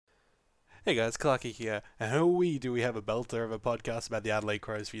Hey guys, Clarky here, and oh we have a belter of a podcast about the Adelaide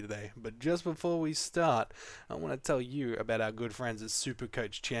Crows for you today. But just before we start, I want to tell you about our good friends at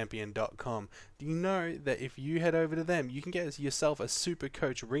supercoachchampion.com. Do you know that if you head over to them, you can get yourself a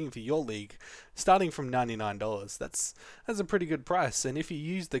Supercoach ring for your league, starting from $99. That's a pretty good price, and if you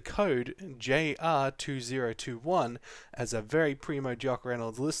use the code JR2021 as a very primo Jock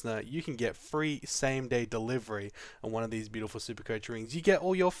Reynolds listener, you can get free same-day delivery on one of these beautiful Supercoach rings. You get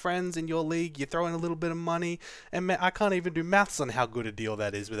all your friends in your league, you throw in a little bit of money, and man, I can't even do maths on how good a deal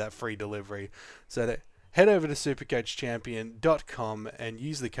that is with that free delivery. Head over to supercoachchampion.com and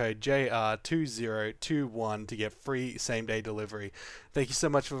use the code JR2021 to get free same day delivery. Thank you so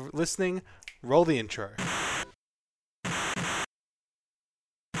much for listening. Roll the intro.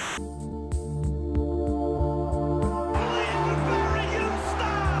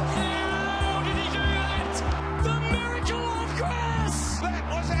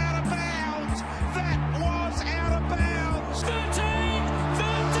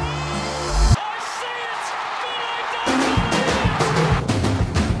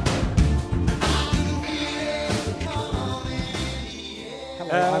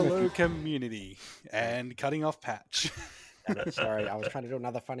 Hello, community, and cutting off Patch. Sorry, I was trying to do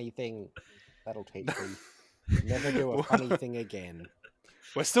another funny thing. That'll teach me. Never do a funny thing again.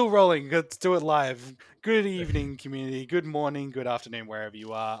 We're still rolling. Let's do it live. Good evening, community. Good morning, good afternoon, wherever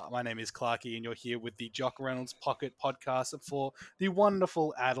you are. My name is Clarky, and you're here with the Jock Reynolds Pocket Podcast for the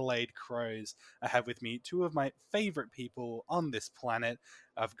wonderful Adelaide Crows. I have with me two of my favorite people on this planet.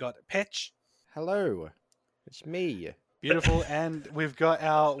 I've got Petch. Hello, it's me. Beautiful. And we've got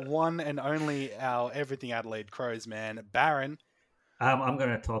our one and only, our everything Adelaide Crows man, Baron. I'm going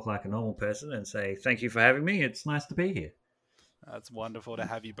to talk like a normal person and say thank you for having me. It's nice to be here. It's wonderful to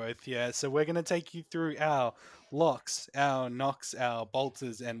have you both here. So we're going to take you through our locks, our knocks, our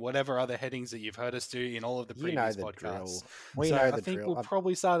bolters, and whatever other headings that you've heard us do in all of the previous podcasts. Drill. We know the drill. I think we'll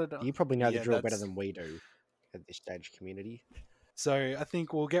probably start it. You probably know the drill better than we do at this stage, community. So I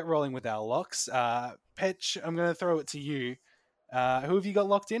think we'll get rolling with our locks. Petch, I'm going to throw it to you. Who have you got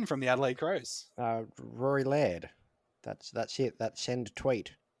locked in from the Adelaide Crows? Rory Laird. That's it. That's send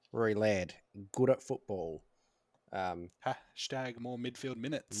tweet. Rory Laird, good at football. Hashtag more midfield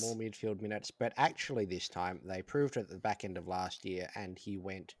minutes. More midfield minutes. But actually this time, they proved it at the back end of last year, and he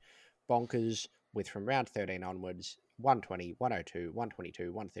went bonkers with from round 13 onwards, 120, 102, 122,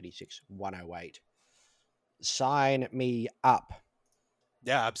 136, 108. Sign me up.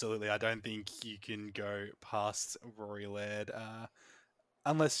 Yeah, absolutely. I don't think you can go past Rory Laird.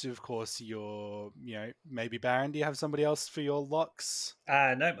 Unless, of course, you're, maybe Baron. Do you have somebody else for your locks?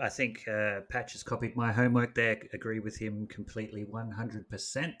 No, I think Patch has copied my homework there. Agree with him completely,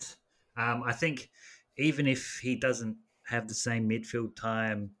 100%. I think even if he doesn't have the same midfield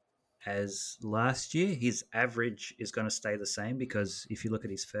time as last year, his average is going to stay the same, because if you look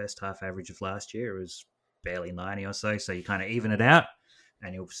at his first half average of last year, it was barely 90 or so. So you kind of even it out,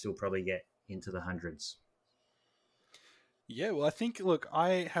 and he'll still probably get into the hundreds. Yeah, well, I think, look,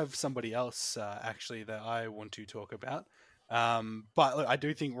 I have somebody else actually that I want to talk about. But look, I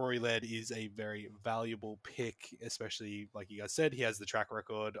do think Rory Laird is a very valuable pick, especially, like you guys said, he has the track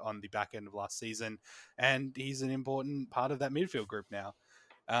record on the back end of last season, and he's an important part of that midfield group now.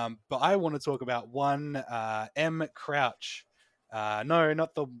 But I want to talk about one M. Crouch. No,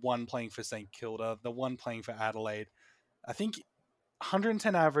 not the one playing for St Kilda, the one playing for Adelaide. I think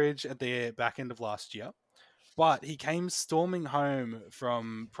 110 average at the back end of last year. But he came storming home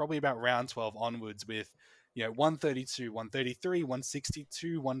from probably about round 12 onwards with, 132, 133,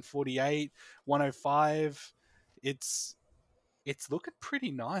 162, 148, 105. It's looking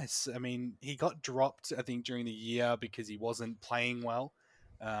pretty nice. I mean, he got dropped, I think, during the year because he wasn't playing well.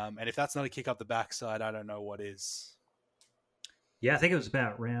 And if that's not a kick up the backside, I don't know what is. Yeah, I think it was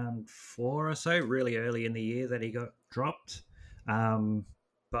about round 4 or so, really early in the year, that he got dropped.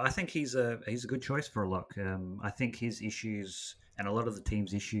 But I think he's a good choice for a lock. I think his issues and a lot of the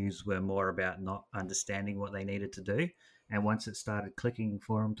team's issues were more about not understanding what they needed to do. And once it started clicking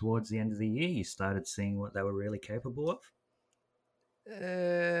for him towards the end of the year, you started seeing what they were really capable of.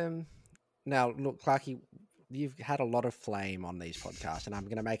 Now, look, Clarky, you've had a lot of flame on these podcasts, and I'm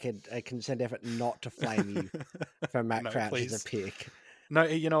going to make a consent effort not to flame you for Matt Crouch as a pick. No,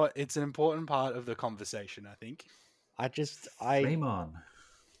 you know what? It's an important part of the conversation, I think. Flame on.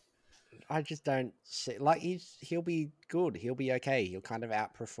 I just don't see, he'll be good. He'll be okay. He'll kind of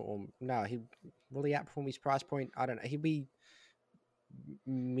outperform. No, will he outperform his price point? I don't know. He'll be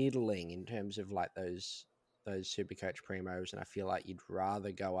middling in terms of like those Supercoach primos, and I feel like you'd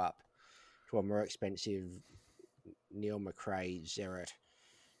rather go up to a more expensive Neil McRae Zeret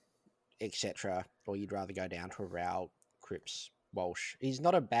etc. Or you'd rather go down to a Rowell, Cripps, Walsh. He's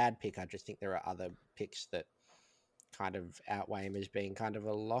not a bad pick. I just think there are other picks that kind of outweigh him as being kind of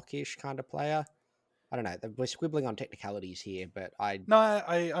a lockish kind of player. I don't know. We're squibbling on technicalities here, but No,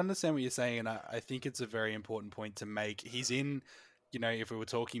 I understand what you're saying, and I think it's a very important point to make. He's in, if we were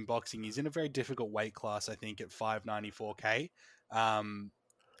talking boxing, he's in a very difficult weight class, I think, at 594K.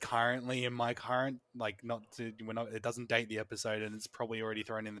 Currently, in my current, it doesn't date the episode, and it's probably already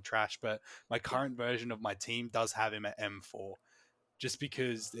thrown in the trash, but my current version of my team does have him at M4. Just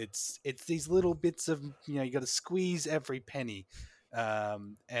because it's these little bits of, you got to squeeze every penny.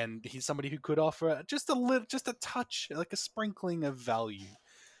 And he's somebody who could offer just a touch, like a sprinkling of value.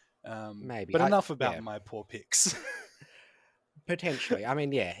 maybe. But enough about my poor picks. Potentially. I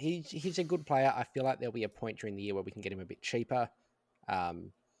mean, yeah, he's a good player. I feel like there'll be a point during the year where we can get him a bit cheaper.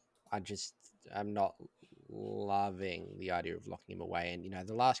 I'm not loving the idea of locking him away. And,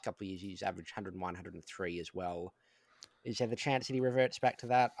 the last couple of years, he's averaged 101, 103 as well. Is there the chance that he reverts back to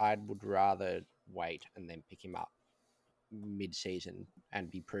that? I would rather wait and then pick him up mid-season and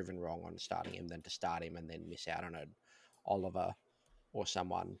be proven wrong on starting him than to start him and then miss out on an Oliver or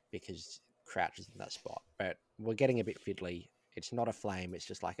someone because Crouch is in that spot. But we're getting a bit fiddly. It's not a flame. It's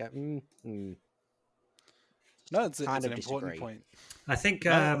just like a No, it's an important point. I think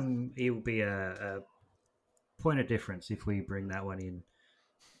it will be a point of difference if we bring that one in.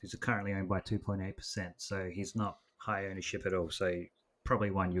 He's currently owned by 2.8%, so he's not high ownership at all. So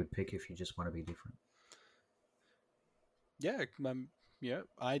probably one you'd pick if you just want to be different. Yeah,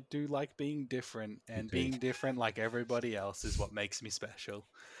 I do like being different, and being different like everybody else is what makes me special.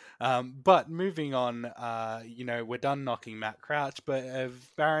 But moving on, we're done knocking Matt Crouch, but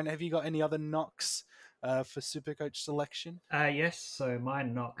Baron, have you got any other knocks for Supercoach selection? Yes, so my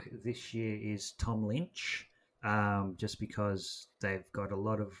knock this year is Tom Lynch, just because they've got a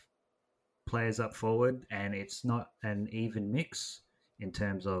lot of players up forward, and it's not an even mix in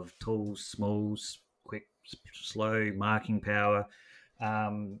terms of tools, smalls, quick, slow, marking power.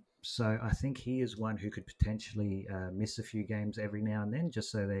 So I think he is one who could potentially miss a few games every now and then just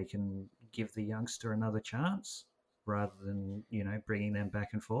so they can give the youngster another chance rather than, bringing them back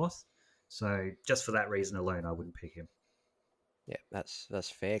and forth. So just for that reason alone, I wouldn't pick him. Yeah, that's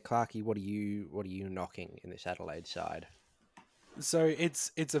fair. Clarkey, what are you knocking in this Adelaide side? So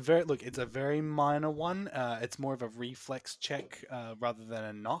it's a very minor one. It's more of a reflex check rather than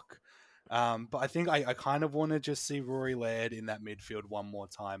a knock. But I think I kind of want to just see Rory Laird in that midfield one more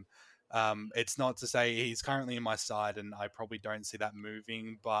time. It's not to say he's currently in my side and I probably don't see that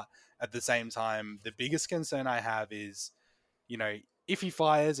moving, but at the same time, the biggest concern I have is, if he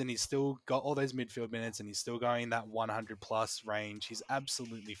fires and he's still got all those midfield minutes and he's still going that 100 plus range, he's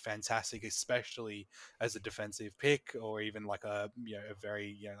absolutely fantastic, especially as a defensive pick or even like a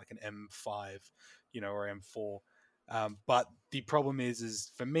very, like an M5, or M4. But the problem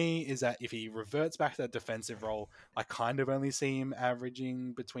is for me is that if he reverts back to that defensive role, I kind of only see him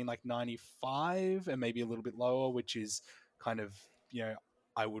averaging between like 95 and maybe a little bit lower, which is kind of,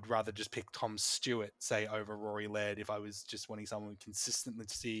 I would rather just pick Tom Stewart, say, over Rory Laird if I was just wanting someone consistently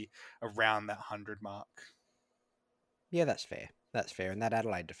to see around that 100 mark. Yeah, that's fair. And that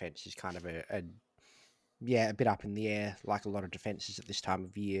Adelaide defence is kind of a bit up in the air, like a lot of defences at this time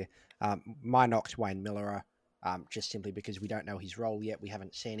of year. My knock's Wayne Miller, just simply because we don't know his role yet. We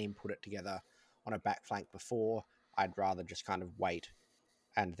haven't seen him put it together on a back flank before. I'd rather just kind of wait.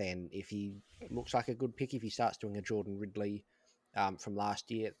 And then if he looks like a good pick, if he starts doing a Jordan Ridley from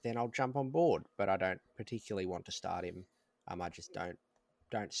last year, then I'll jump on board. But I don't particularly want to start him. I just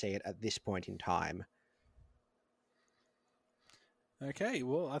don't see it at this point in time. Okay,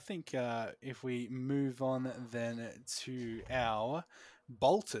 well, I think if we move on then to our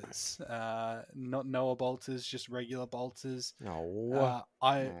bolters, not Noah bolters, just regular bolters. No.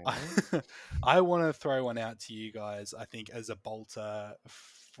 I want to throw one out to you guys, I think, as a bolter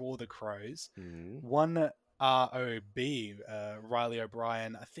for the Crows. One ROB, Riley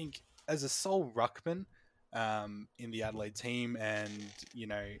O'Brien, I think, as a sole ruckman in the Adelaide team, and,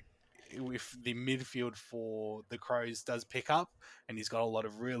 if the midfield for the Crows does pick up and he's got a lot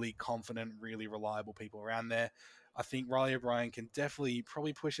of really confident, really reliable people around there, I think Riley O'Brien can definitely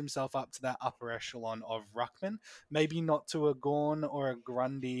probably push himself up to that upper echelon of ruckman. Maybe not to a Gawn or a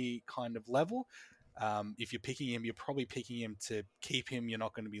Grundy kind of level. If you're picking him, you're probably picking him to keep him. You're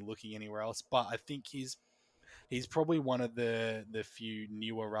not going to be looking anywhere else. But I think he's probably one of the few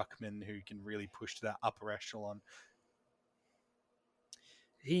newer ruckmen who can really push to that upper echelon.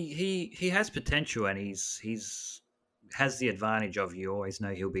 He has potential, and he's has the advantage of you always know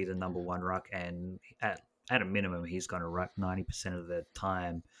he'll be the number one ruck, and at a minimum he's going to ruck 90% of the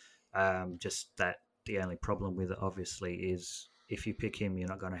time. Just that the only problem with it, obviously, is if you pick him, you're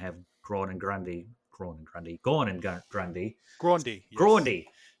not going to have Gorn and Grundy. Grundy, yes. Grundy.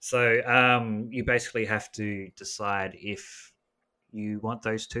 So you basically have to decide if you want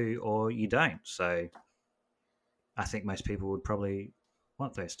those two or you don't. So I think most people would probably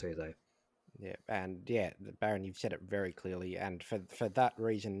want those two, though. Yeah, and Baron, you've said it very clearly, and for that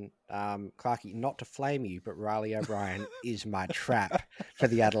reason, Clarkey, not to flame you, but Riley O'Brien is my trap for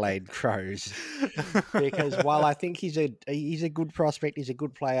the Adelaide Crows, because while I think he's a good prospect, he's a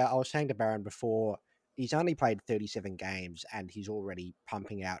good player. I was saying to Baron before, he's only played 37 games, and he's already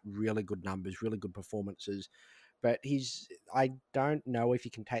pumping out really good numbers, really good performances. But I don't know if he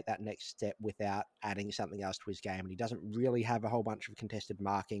can take that next step without adding something else to his game. And he doesn't really have a whole bunch of contested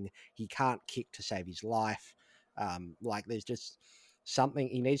marking. He can't kick to save his life. There's just something,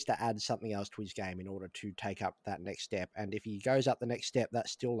 he needs to add something else to his game in order to take up that next step. And if he goes up the next step,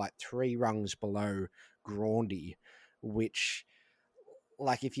 that's still like 3 rungs below Grundy, which,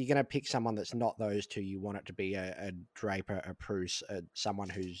 like, if you're going to pick someone that's not those two, you want it to be a Draper, a Bruce, someone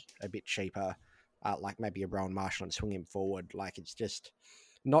who's a bit cheaper. Like maybe a Rowan Marshall and swing him forward. Like, it's just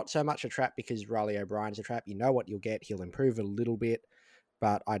not so much a trap because Riley O'Brien's a trap. You know what you'll get. He'll improve a little bit,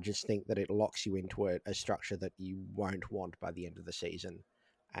 but I just think that it locks you into a structure that you won't want by the end of the season.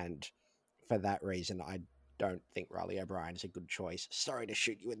 And for that reason, I don't think Riley O'Brien is a good choice. Sorry to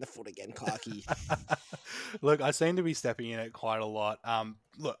shoot you in the foot again, Clarkey. Look, I seem to be stepping in it quite a lot.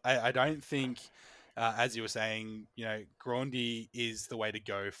 Look, I don't think... as you were saying, Grundy is the way to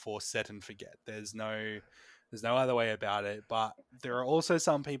go for set and forget. There's no other way about it. But there are also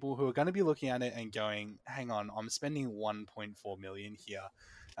some people who are going to be looking at it and going, hang on, I'm spending 1.4 million here.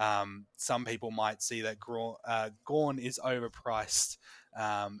 Some people might see that Gawn is overpriced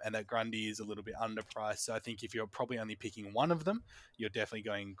and that Grundy is a little bit underpriced. So I think if you're probably only picking one of them, you're definitely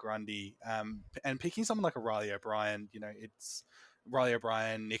going Grundy. And picking someone like a Riley O'Brien, it's... Riley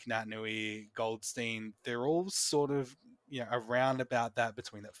O'Brien, Nick Naitanui, Goldstein, they're all sort of, around about that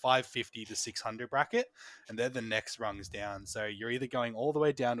between that 550 to 600 bracket, and they're the next rungs down. So you're either going all the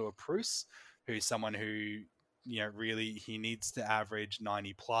way down to a Bruce, who's someone who, really he needs to average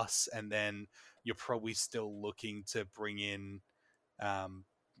 90 plus, and then you're probably still looking to bring in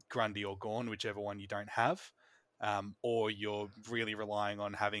Grundy or Gawn, whichever one you don't have. Or you're really relying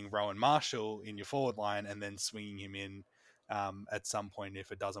on having Rowan Marshall in your forward line and then swinging him in at some point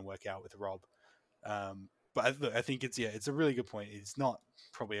if it doesn't work out with Rob. But I think it's a really good point. It's not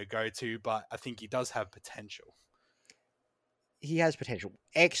probably a go-to, but I think he does have potential. He has potential.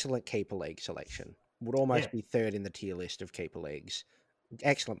 Excellent keeper league selection. Would almost be third in the tier list of keeper leagues.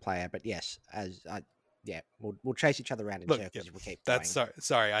 Excellent player, but yes, we'll chase each other around in circles if we keep going. That's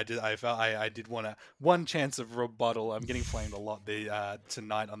sorry. I did want one chance of rebuttal. I'm getting flamed a lot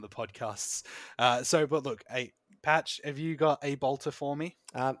tonight on the podcasts. But look, Patch, have you got a bolter for me?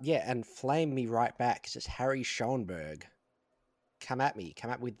 And flame me right back because it's Harry Schoenberg. Come at me.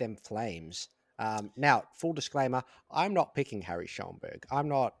 Come up with them flames. Now, full disclaimer: I'm not picking Harry Schoenberg. I'm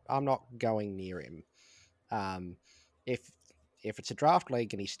not going near him. If it's a draft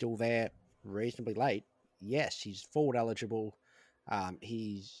league and he's still there reasonably late, yes, he's forward eligible.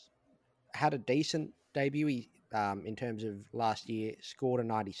 He's had a decent debut in terms of last year. Scored a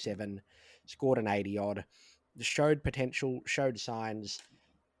 97, scored an 80 odd. Showed potential, showed signs.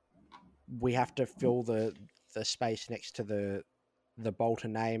 We have to fill the space next to the Bolter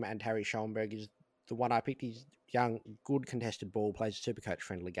name, and Harry Schoenberg is the one I picked. He's young, good contested ball, plays a Supercoach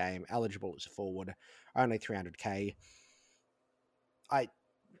friendly game, eligible as a forward, only 300k.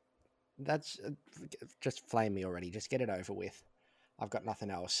 That's just flame me already. Just get it over with. I've got nothing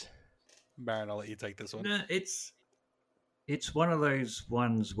else. Baron, I'll let you take this one. No, it's one of those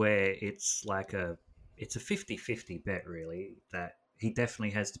ones where it's like it's a 50-50 bet, really, that he definitely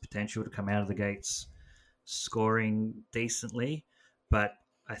has the potential to come out of the gates scoring decently. But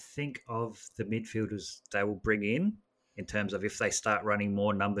I think of the midfielders they will bring in terms of if they start running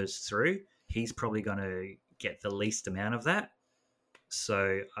more numbers through, he's probably going to get the least amount of that.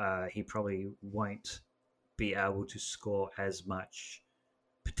 So he probably won't be able to score as much,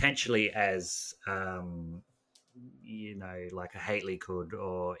 potentially as, like a Haitley could,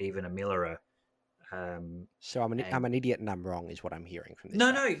 or even a Millerer. So I'm an idiot and I'm wrong, is what I'm hearing from this.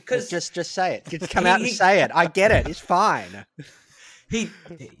 No, because just say it. Just come out and say it. I get it. It's fine. He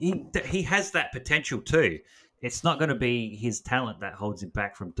has that potential too. It's not going to be his talent that holds him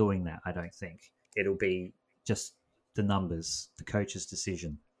back from doing that. I don't think it'll be just the numbers, the coach's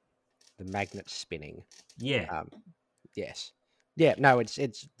decision, the magnet spinning. Yeah. Yes. Yeah. No,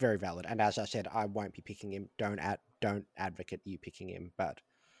 it's very valid. And as I said, I won't be picking him. Don't advocate you picking him, but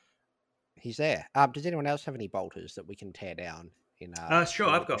He's there. Does anyone else have any bolters that we can tear down in Sure,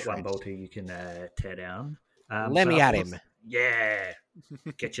 in I've liquid got one shreds? bolter you can tear down. Let me at him. Yeah,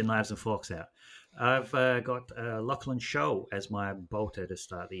 get your knives and forks out. I've got Lachlan Show as my bolter to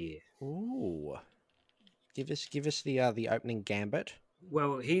start the year. Ooh. Give us the opening gambit.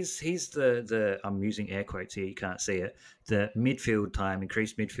 Well, he's the I'm using air quotes here. You can't see it. The midfield time,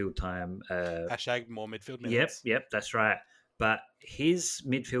 increased midfield time. Hashtag more midfield Yep, minutes. that's right. But his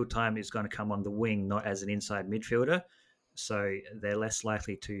midfield time is going to come on the wing, not as an inside midfielder. So they're less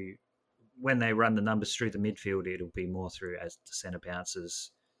likely to, when they run the numbers through the midfield, it'll be more through as the centre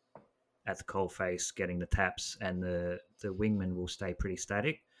bounces at the coal face, getting the taps, and the wingman will stay pretty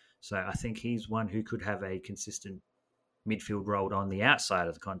static. So I think he's one who could have a consistent midfield role on the outside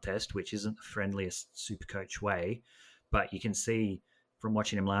of the contest, which isn't the friendliest Supercoach way. But you can see from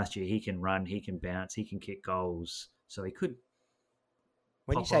watching him last year, he can run, he can bounce, he can kick goals. So he could.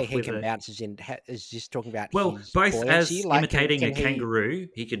 When you say he can bounce, is just talking about his both buoyancy? as Like, imitating a can he- kangaroo,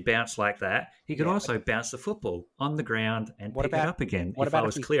 he could bounce like that. He could Yeah, also bounce the football on the ground and What pick it about- up again what if I about if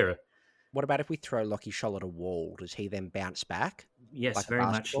was we- clearer. What about if we throw Lockie Scholl at a wall? Does he then bounce back? Yes, like a very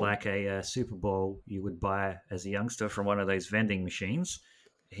much basketball? like a Super Bowl you would buy as a youngster from one of those vending machines.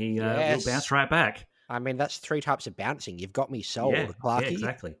 He will Yes. bounce right back. I mean, that's 3 types of bouncing. You've got me sold, Yeah, Clarky.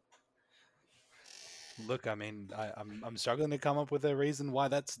 exactly. Look, I mean, I'm struggling to come up with a reason why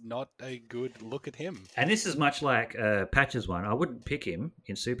that's not a good look at him. And this is much like Patch's one. I wouldn't pick him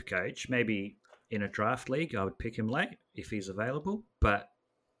in Supercoach. Maybe in a draft league, I would pick him late if he's available. But,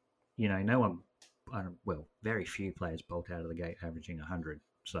 no one, very few players bolt out of the gate averaging 100.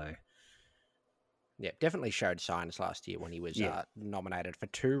 So, Yeah, definitely showed signs last year when he was Yeah. nominated for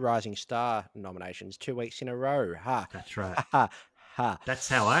 2 Rising Star nominations 2 weeks in a row. Ha. that's right. Ha. Ha. That's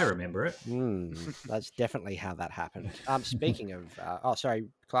how I remember it. That's definitely how that happened. Speaking of, sorry,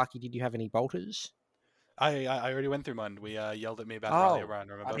 Clarky, did you have any bolters? I already went through mine. We yelled at me about Oh, Riley O'Brien,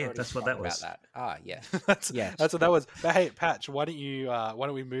 remember? I've Yeah, already that's what forgotten that was. About that. Yes. that's, Yes. that's what that was. But hey, Patch, why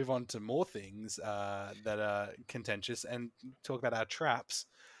don't we move on to more things that are contentious and talk about our traps?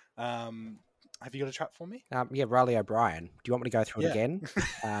 Have you got a trap for me? Yeah, Riley O'Brien. Do you want me to go through it Yeah. again?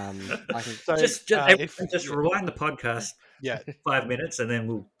 I can, So, Just if rewind the podcast yeah, 5 minutes, and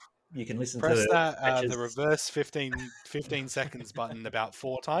then you can listen press to that Patch's- the reverse 15 seconds button about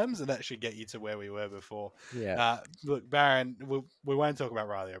 4 times, and that should get you to where we were before. yeah. Look, Baron, we won't talk about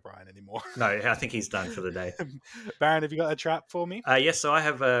Riley O'Brien anymore. No, I think he's done for the day. Baron, have you got a trap for me? Yes, so I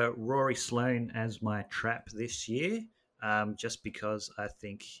have Rory Sloane as my trap this year, just because I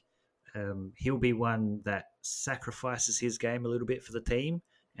think he'll be one that sacrifices his game a little bit for the team,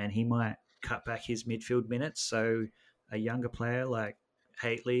 and he might cut back his midfield minutes. So a younger player like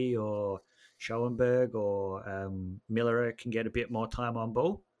Haitley or Schoenberg or Miller can get a bit more time on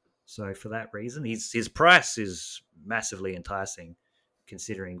ball. So for that reason, his price is massively enticing,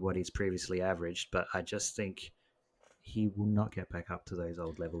 considering what he's previously averaged. But I just think he will not get back up to those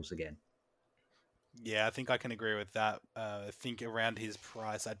old levels again. Yeah, I think I can agree with that. I think around his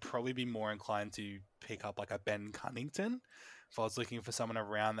price, I'd probably be more inclined to pick up like a Ben Cunnington if I was looking for someone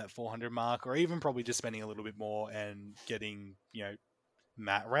around that 400 mark, or even probably just spending a little bit more and getting,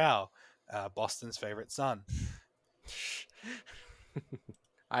 Matt Rao, Boston's favorite son.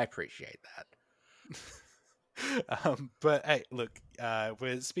 I appreciate that. But hey, look,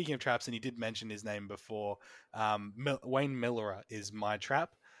 we're speaking of traps, and he did mention his name before. Wayne Miller is my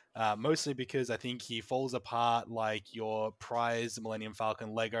trap. Mostly because I think he falls apart like your prized Millennium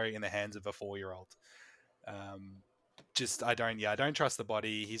Falcon Lego in the hands of a 4-year-old. I don't trust the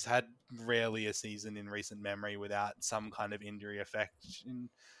body. He's had rarely a season in recent memory without some kind of injury effect.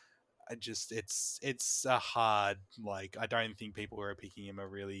 It's a hard, I don't think people who are picking him are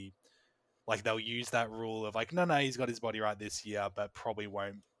really, they'll use that rule of no, he's got his body right this year, but probably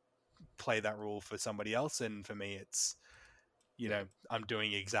won't play that rule for somebody else. And for me, it's, I'm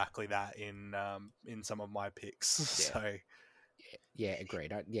doing exactly that in some of my picks. Yeah. So Yeah,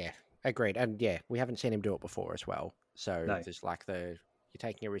 agreed. Agreed. And we haven't seen him do it before as well. So No. there's you're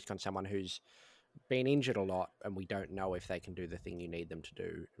taking a risk on someone who's been injured a lot, and we don't know if they can do the thing you need them to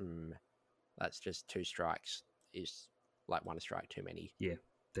do. That's just 2 strikes is 1 strike too many. Yeah,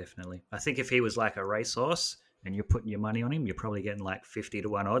 definitely. I think if he was like a racehorse and you're putting your money on him, you're probably getting 50 to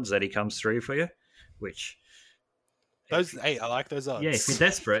 1 odds that he comes through for you, which... I like those odds. Yeah, if you're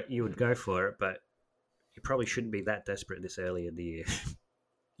desperate, you would go for it, but you probably shouldn't be that desperate this early in the year.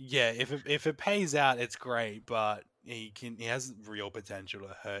 Yeah, if it pays out, it's great, but he has real potential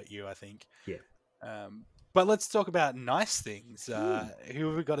to hurt you, I think. Yeah. But let's talk about nice things. Who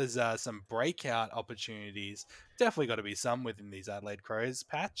have we got as some breakout opportunities? Definitely got to be some within these Adelaide Crows,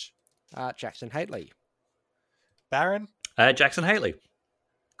 Patch. Jackson Haley. Baron, Jackson Haley.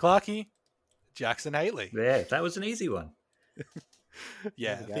 Clarkey, Jackson Haley. Yeah, that was an easy one.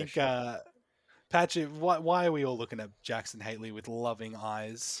 Yeah, There I we go, think Sean. Patchy, why are we all looking at Jackson Haley with loving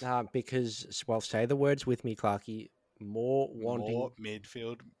eyes? Because, well, say the words with me, Clarky. More wanting. More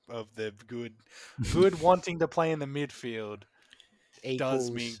midfield of the good wanting to play in the midfield equals,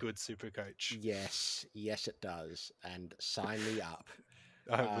 does mean good super coach. Yes, it does. And sign me up.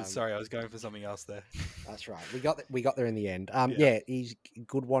 Sorry, I was going for something else there. That's right. We got there in the end. Yeah. Yeah, he's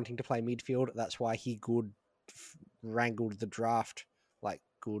good wanting to play midfield. That's why he wrangled the draft. Like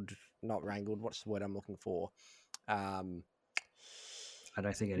good, not wrangled. What's the word I'm looking for? I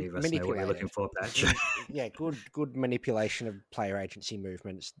don't think any of us know what you're looking for, Patch. Yeah, good manipulation of player agency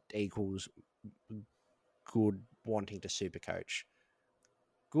movements equals good wanting to super coach.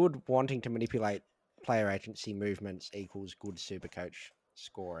 Good wanting to manipulate player agency movements equals good super coach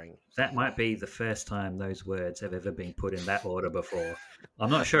scoring. That might be the first time those words have ever been put in that order before. I'm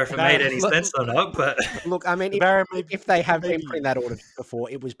not sure if it made any sense or not, but look, I mean, if they have been put in that order before,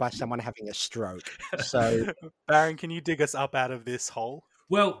 it was by someone having a stroke. So, Baron, can you dig us up out of this hole?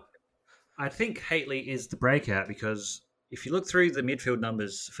 Well, I think Haley is the breakout because if you look through the midfield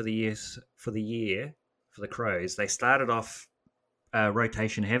numbers for the year for the Crows, they started off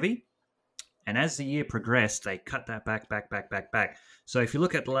rotation heavy, and as the year progressed, they cut that back. So if you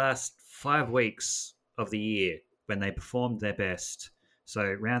look at the last 5 weeks of the year when they performed their best,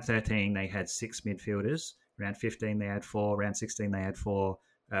 so round 13 they had 6 midfielders, round 15 they had 4, round 16 they had 4,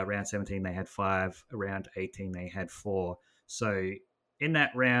 round 17 they had 5, round 18 they had 4. So in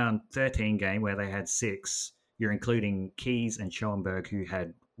that round 13 game where they had 6, you're including Keys and Schoenberg who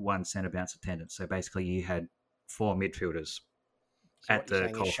had 1 centre bounce attendance. So basically you had 4 midfielders at the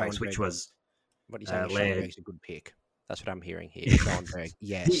coalface, which was what you're saying is Laird. Schoenberg's a good pick. That's what I'm hearing here. Schoenberg,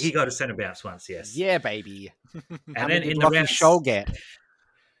 yes. He got a centre bounce once, yes. Yeah, baby. And then in the the round... Scholl get?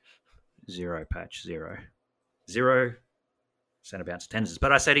 0, Patch, 0. 0 centre bounce attendances.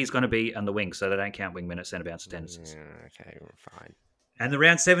 But I said he's going to be on the wing, so they don't count wing minute centre bounce attendances. Okay, fine. And the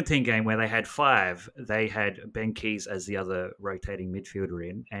round 17 game where they had 5, they had Ben Keys as the other rotating midfielder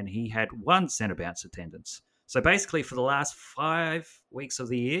in, and he had 1 centre bounce attendance. So basically for the last 5 weeks of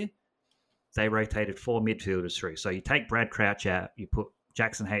the year, they rotated 4 midfielders through. So you take Brad Crouch out, you put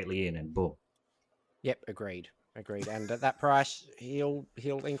Jackson Haley in, and boom. Yep, agreed. And at that price, he'll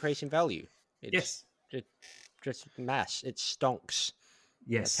increase in value. Yes. Just mass. It stonks.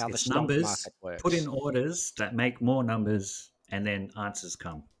 Yes, That's how it's the numbers market works. put in orders that make more numbers, and then answers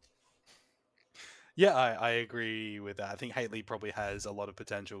come. Yeah, I agree with that. I think Haley probably has a lot of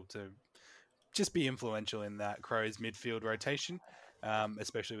potential to just be influential in that Crows midfield rotation,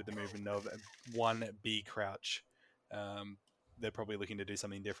 especially with the movement of 1B Crouch. They're probably looking to do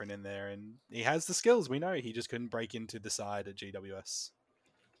something different in there, and he has the skills. We know he just couldn't break into the side at GWS.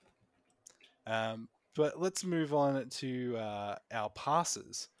 But let's move on to our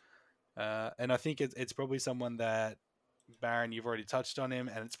passes. And I think it's probably someone that, Baron, you've already touched on him,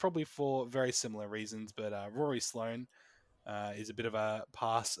 and it's probably for very similar reasons, but Rory Sloane is a bit of a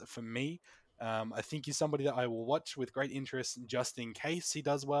pass for me. I think he's somebody that I will watch with great interest just in case he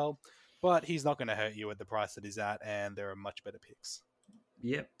does well, but he's not going to hurt you at the price that he's at, and there are much better picks.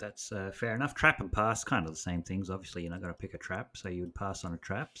 Yep, that's fair enough. Trap and pass, kind of the same things. Obviously, you're not going to pick a trap, so you would pass on a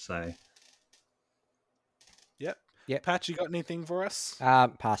trap. So, Yep. Patch, you got anything for us?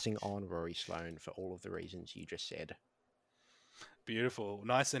 Passing on Rory Sloane for all of the reasons you just said. Beautiful,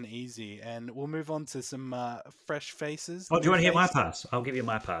 nice and easy, and we'll move on to some fresh faces. Oh, do you want to hear my pass? I'll give you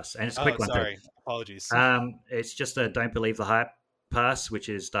my pass, and it's a quick one. Sorry, apologies. It's just a don't believe the hype pass, which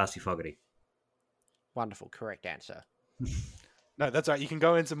is Darcy Fogarty. Wonderful, correct answer. No, that's right. You can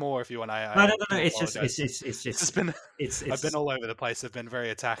go into more if you want. No. It's just I've been all over the place. I've been very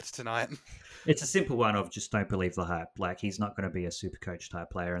attacked tonight. It's a simple one of just don't believe the hype. Like, he's not going to be a super coach type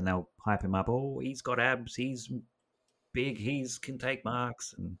player, and they'll hype him up. Oh, he's got abs. He's big. He can take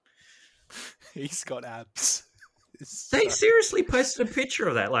marks, and he's got abs. They seriously posted a picture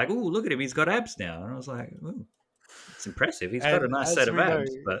of that. Like, oh, look at him. He's got abs now. And I was like, oh, it's impressive. He's got a nice set of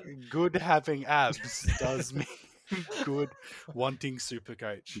abs. But good having abs does mean good wanting super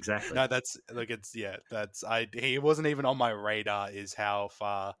coach. Exactly. No, he wasn't even on my radar is how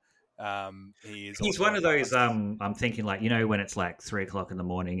far he is. He's one of those I'm thinking, like, when it's like 3:00 in the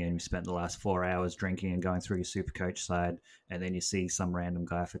morning and you spent the last 4 hours drinking and going through your super coach side, and then you see some random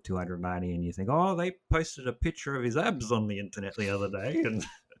guy for 290 and you think, oh, they posted a picture of his abs on the internet the other day, and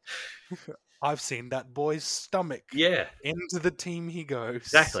I've seen that boy's stomach. Yeah. Into the team he goes.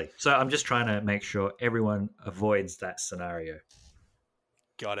 Exactly. So I'm just trying to make sure everyone avoids that scenario.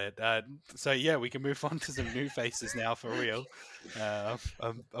 Got it. So yeah, we can move on to some new faces now for real.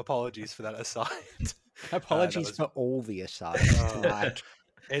 Apologies for that aside. Apologies was- for all the asides tonight.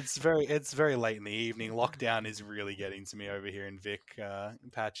 It's very late in the evening. Lockdown is really getting to me over here in Vic.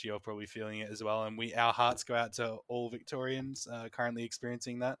 Patch, you're probably feeling it as well, and our hearts go out to all Victorians currently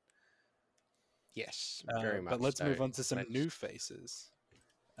experiencing that. Yes, very much. But let's so. move on to some Let's- new faces.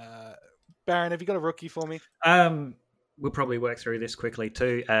 Baron, have you got a rookie for me? We'll probably work through this quickly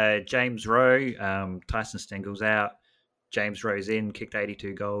too. James Rowe, Tyson Stengel's out. James Rowe's in, kicked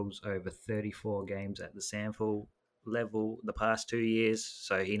 82 goals over 34 games at the SANFL level the past 2 years,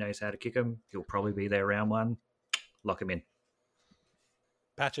 so he knows how to kick them. He'll probably be there round one. Lock him in.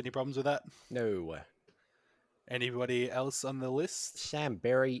 Patch, any problems with that? No. Anybody else on the list? Sam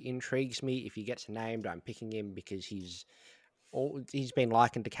Berry intrigues me. If he gets named, I'm picking him because he's been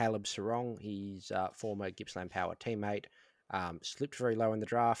likened to Caleb Sarong. He's a former Gippsland Power teammate. Slipped very low in the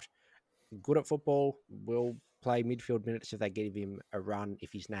draft. Good at football. Will play midfield minutes if they give him a run.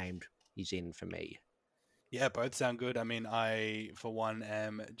 If he's named, he's in for me. Yeah, both sound good. I mean, I, for one,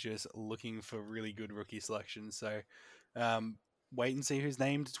 am just looking for really good rookie selections. So wait and see who's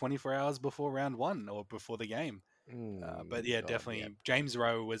named 24 hours before round one or before the game. But yeah, definitely. Yeah. James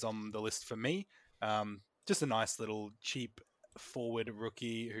Rowe was on the list for me. Just a nice little cheap forward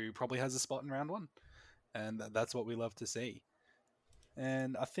rookie who probably has a spot in round one. And that's what we love to see.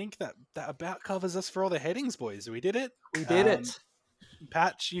 And I think that about covers us for all the headings, boys. We did it. We did it.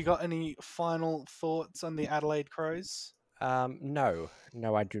 Patch, you got any final thoughts on the Adelaide Crows? No,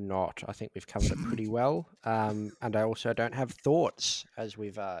 I do not. I think we've covered it pretty well. And I also don't have thoughts, as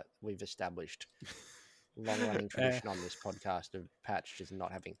we've established. Long-running tradition on this podcast of Patch just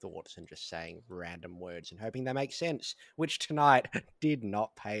not having thoughts and just saying random words and hoping they make sense, which tonight did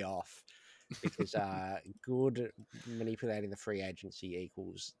not pay off. Because good manipulating the free agency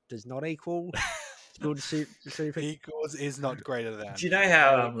does not equal good super equals is not greater than. Do you know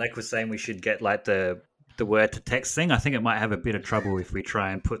how Lek was saying we should get like the word to text thing? I think it might have a bit of trouble if we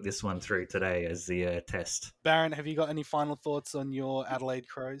try and put this one through today as the test. Baron, have you got any final thoughts on your Adelaide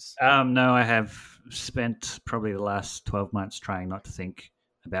Crows? No, I have spent probably the last 12 months trying not to think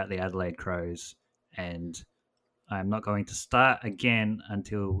about the Adelaide Crows, and I'm not going to start again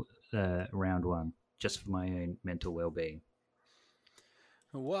until round one, just for my own mental well-being.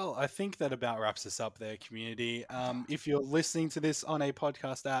 Well, I think that about wraps us up there, community. If you're listening to this on a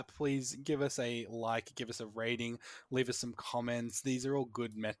podcast app, please give us a like, give us a rating, leave us some comments. These are all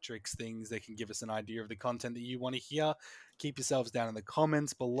good metrics, things that can give us an idea of the content that you want to hear. Keep yourselves down in the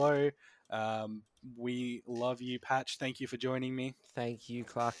comments below. We love you, Patch. Thank you for joining me. Thank you,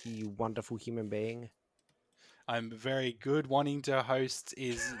 Clarky, you wonderful human being. I'm very good. Wanting to host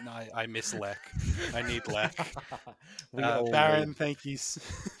is I miss Lek. I need Lek. Baron, thank you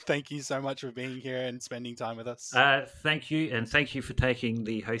so much for being here and spending time with us. Thank you, and thank you for taking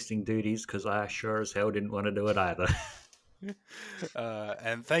the hosting duties, because I sure as hell didn't want to do it either.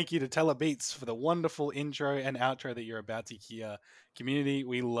 And thank you to Telebeats for the wonderful intro and outro that you're about to hear. Community,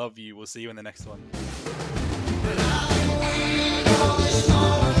 we love you. We'll see you in the next one.